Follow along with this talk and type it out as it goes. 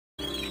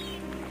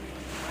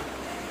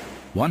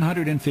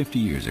150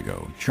 years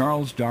ago,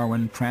 Charles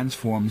Darwin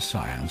transformed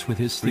science with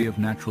his theory of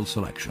natural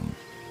selection.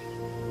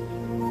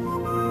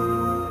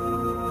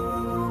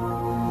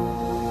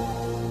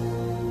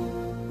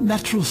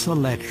 Natural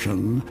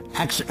selection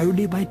acts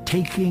only by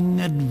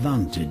taking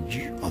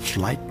advantage of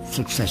slight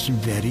successive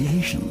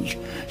variations.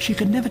 She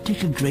can never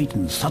take a great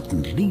and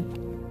sudden leap,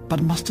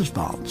 but must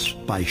advance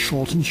by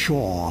short and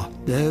sure,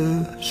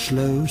 though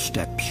slow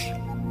steps.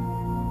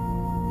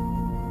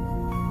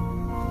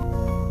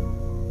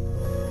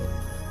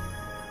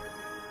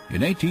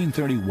 In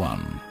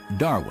 1831,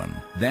 Darwin,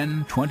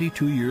 then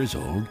 22 years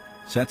old,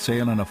 set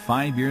sail on a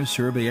 5-year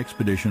survey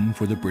expedition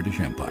for the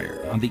British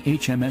Empire on the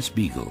HMS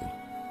Beagle,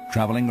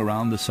 traveling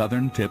around the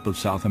southern tip of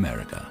South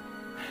America,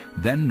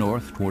 then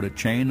north toward a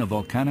chain of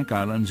volcanic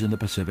islands in the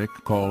Pacific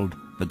called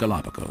the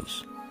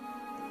Galapagos.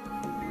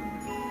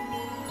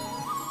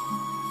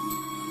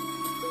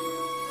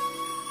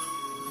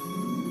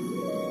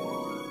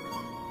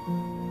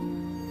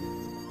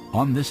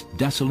 On this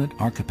desolate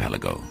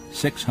archipelago,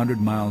 600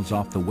 miles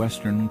off the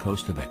western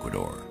coast of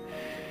Ecuador,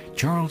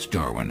 Charles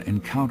Darwin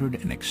encountered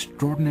an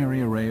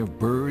extraordinary array of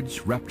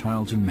birds,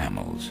 reptiles, and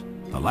mammals,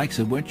 the likes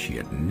of which he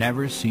had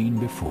never seen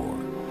before.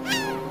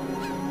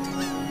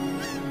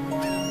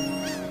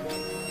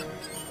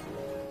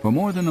 For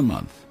more than a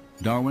month,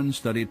 Darwin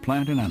studied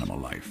plant and animal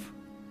life,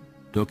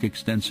 took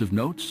extensive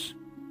notes,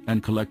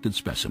 and collected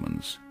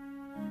specimens.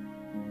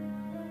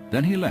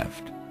 Then he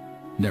left,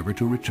 never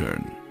to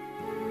return.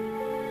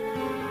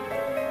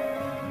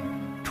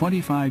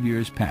 25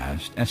 years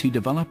passed as he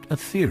developed a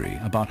theory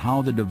about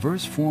how the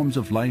diverse forms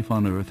of life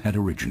on Earth had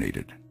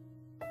originated.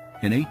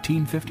 In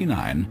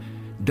 1859,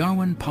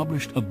 Darwin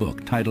published a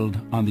book titled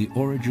On the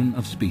Origin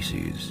of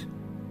Species.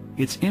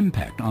 Its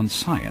impact on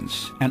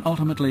science and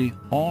ultimately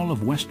all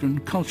of Western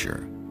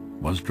culture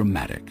was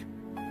dramatic.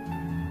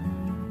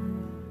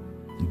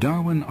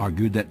 Darwin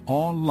argued that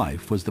all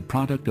life was the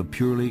product of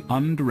purely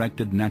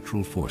undirected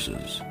natural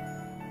forces,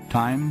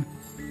 time,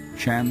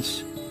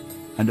 chance,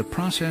 and a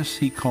process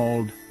he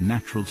called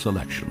natural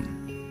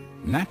selection.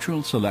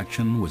 Natural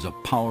selection was a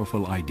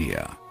powerful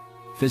idea.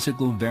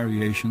 Physical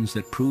variations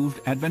that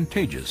proved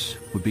advantageous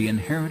would be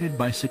inherited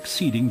by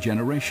succeeding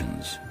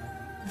generations.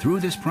 Through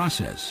this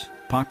process,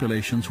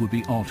 populations would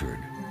be altered,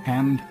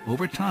 and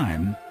over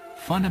time,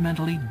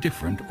 fundamentally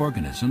different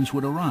organisms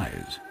would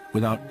arise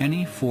without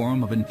any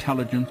form of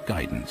intelligent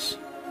guidance.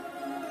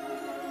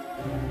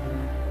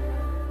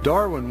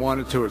 Darwin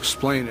wanted to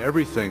explain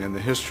everything in the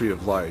history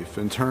of life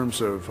in terms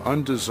of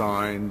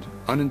undesigned,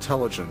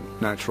 unintelligent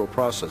natural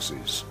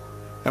processes.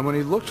 And when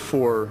he looked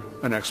for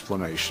an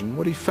explanation,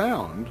 what he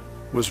found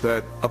was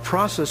that a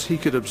process he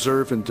could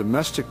observe in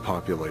domestic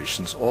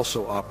populations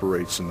also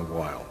operates in the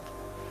wild.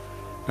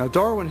 Now,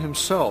 Darwin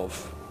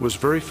himself was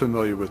very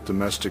familiar with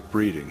domestic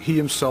breeding. He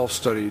himself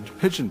studied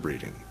pigeon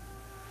breeding.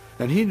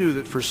 And he knew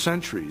that for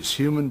centuries,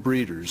 human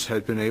breeders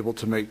had been able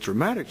to make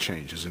dramatic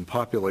changes in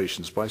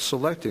populations by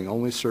selecting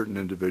only certain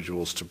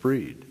individuals to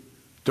breed.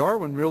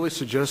 Darwin merely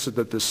suggested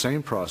that this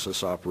same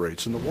process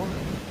operates in the wild.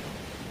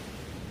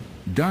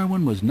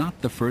 Darwin was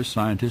not the first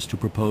scientist to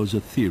propose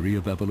a theory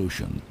of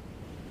evolution,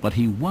 but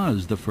he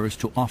was the first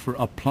to offer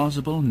a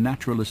plausible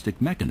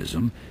naturalistic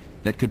mechanism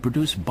that could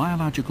produce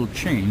biological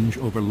change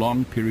over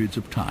long periods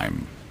of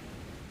time.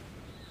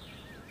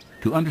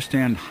 To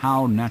understand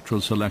how natural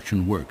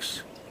selection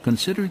works,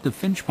 consider the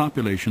finch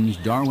populations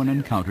Darwin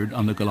encountered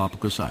on the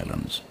Galapagos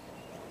Islands.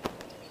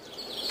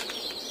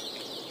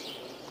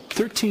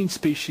 13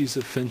 species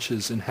of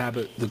finches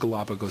inhabit the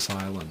Galapagos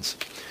Islands,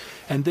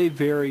 and they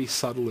vary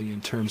subtly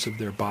in terms of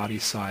their body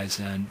size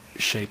and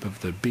shape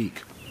of the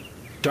beak.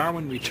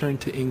 Darwin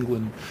returned to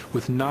England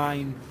with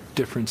 9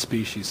 different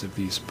species of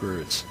these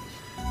birds.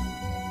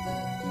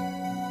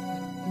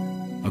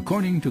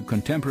 According to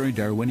contemporary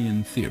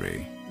Darwinian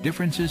theory,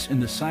 differences in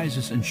the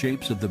sizes and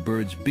shapes of the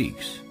birds'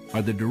 beaks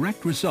are the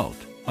direct result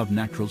of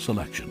natural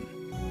selection.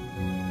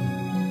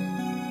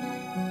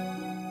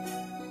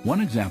 One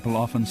example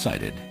often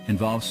cited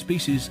involves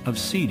species of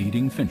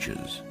seed-eating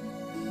finches.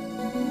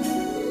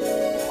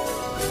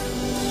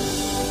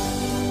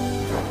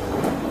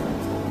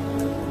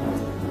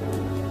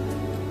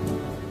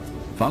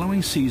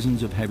 Following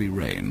seasons of heavy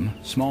rain,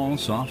 small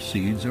soft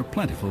seeds are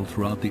plentiful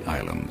throughout the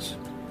islands.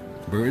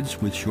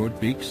 Birds with short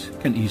beaks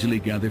can easily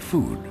gather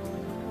food.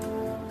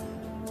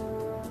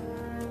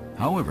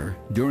 However,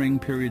 during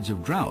periods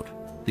of drought,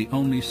 the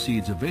only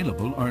seeds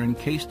available are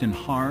encased in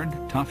hard,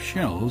 tough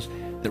shells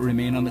that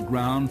remain on the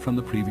ground from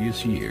the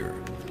previous year.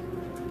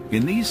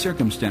 In these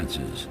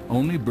circumstances,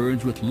 only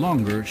birds with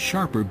longer,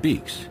 sharper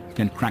beaks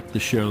can crack the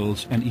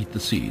shells and eat the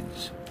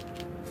seeds.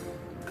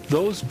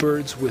 Those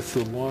birds with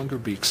the longer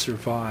beaks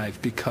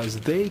survive because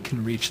they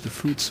can reach the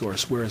food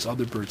source, whereas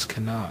other birds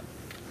cannot.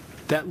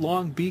 That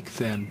long beak,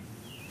 then,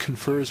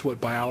 confers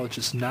what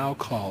biologists now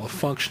call a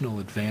functional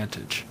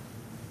advantage.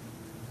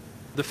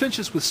 The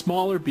finches with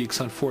smaller beaks,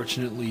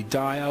 unfortunately,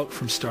 die out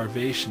from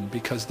starvation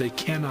because they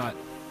cannot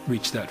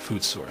reach that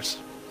food source.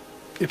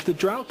 If the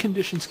drought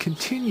conditions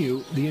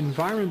continue, the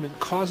environment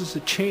causes a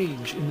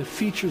change in the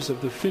features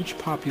of the finch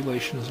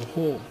population as a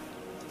whole.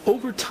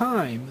 over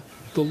time,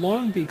 the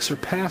long beaks are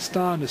passed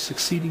on to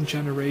succeeding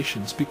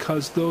generations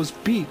because those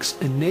beaks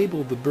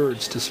enable the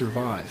birds to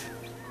survive.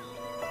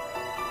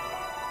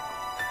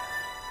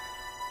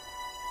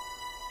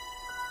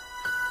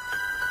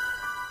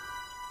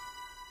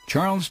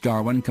 Charles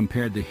Darwin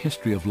compared the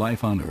history of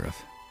life on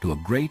Earth to a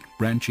great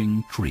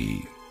branching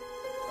tree.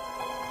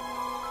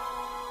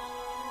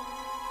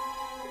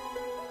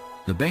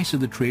 The base of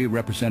the tree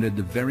represented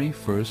the very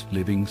first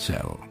living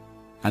cell,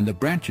 and the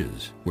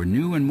branches were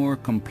new and more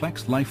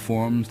complex life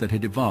forms that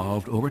had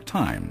evolved over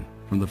time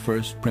from the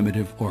first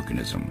primitive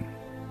organism.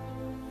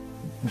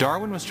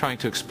 Darwin was trying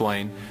to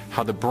explain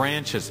how the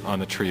branches on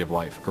the tree of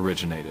life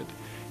originated.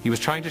 He was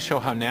trying to show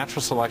how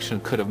natural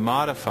selection could have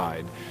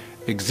modified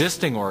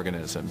existing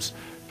organisms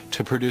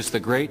to produce the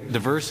great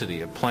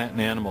diversity of plant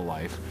and animal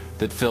life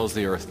that fills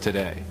the earth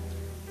today.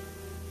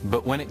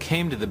 But when it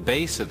came to the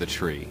base of the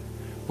tree,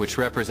 which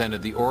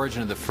represented the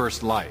origin of the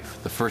first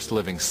life, the first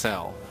living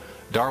cell,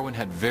 Darwin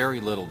had very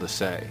little to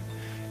say.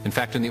 In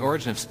fact, in The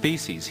Origin of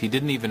Species, he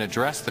didn't even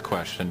address the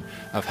question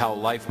of how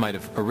life might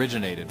have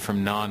originated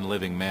from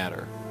non-living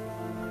matter.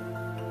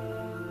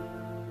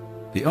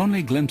 The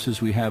only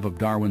glimpses we have of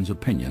Darwin's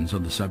opinions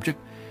on the subject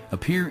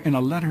appear in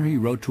a letter he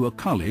wrote to a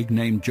colleague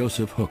named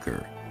Joseph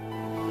Hooker.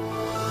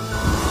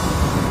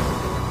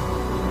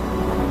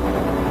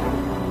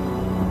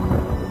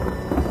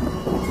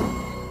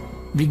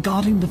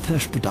 Regarding the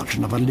first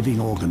production of a living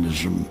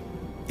organism,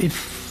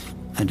 if,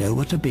 and oh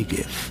what a big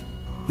if,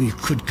 we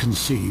could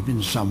conceive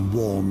in some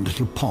warm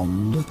little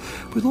pond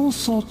with all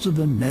sorts of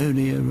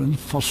ammonia and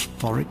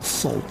phosphoric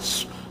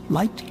salts,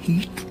 light,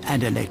 heat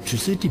and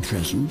electricity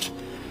present,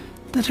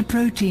 that a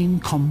protein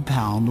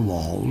compound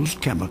was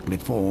chemically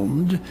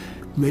formed,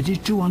 ready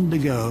to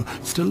undergo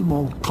still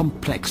more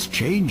complex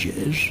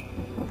changes,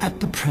 at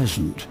the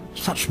present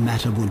such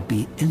matter would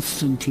be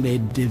instantly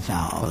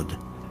devoured.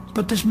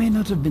 But this may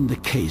not have been the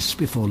case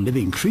before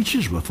living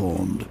creatures were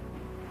formed.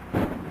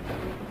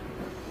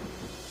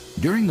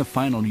 During the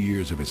final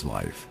years of his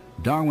life,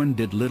 Darwin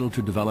did little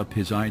to develop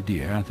his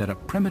idea that a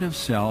primitive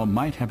cell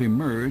might have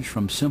emerged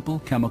from simple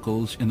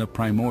chemicals in the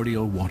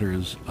primordial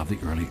waters of the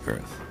early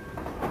Earth.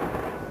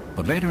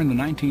 But later in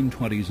the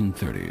 1920s and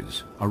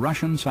 30s, a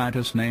Russian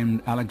scientist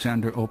named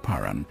Alexander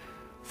Oparin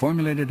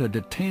formulated a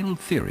detailed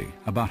theory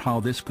about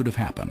how this could have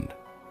happened.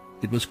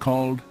 It was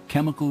called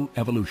chemical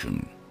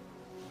evolution.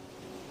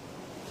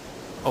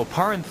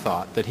 Oparin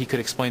thought that he could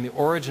explain the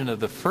origin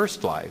of the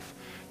first life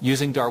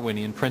using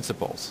Darwinian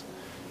principles.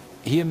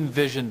 He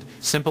envisioned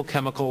simple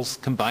chemicals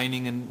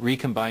combining and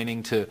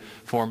recombining to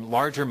form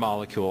larger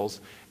molecules,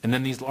 and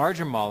then these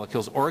larger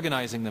molecules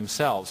organizing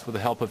themselves with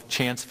the help of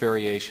chance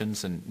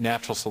variations and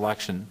natural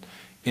selection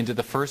into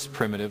the first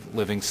primitive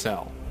living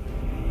cell.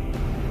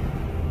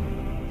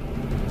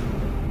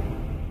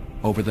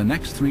 Over the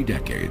next 3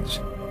 decades,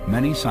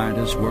 many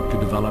scientists worked to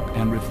develop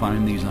and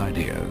refine these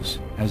ideas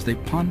as they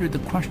pondered the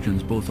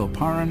questions both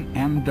Oparin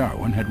and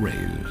Darwin had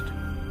raised.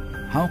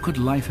 How could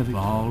life have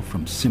evolved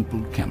from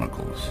simple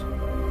chemicals?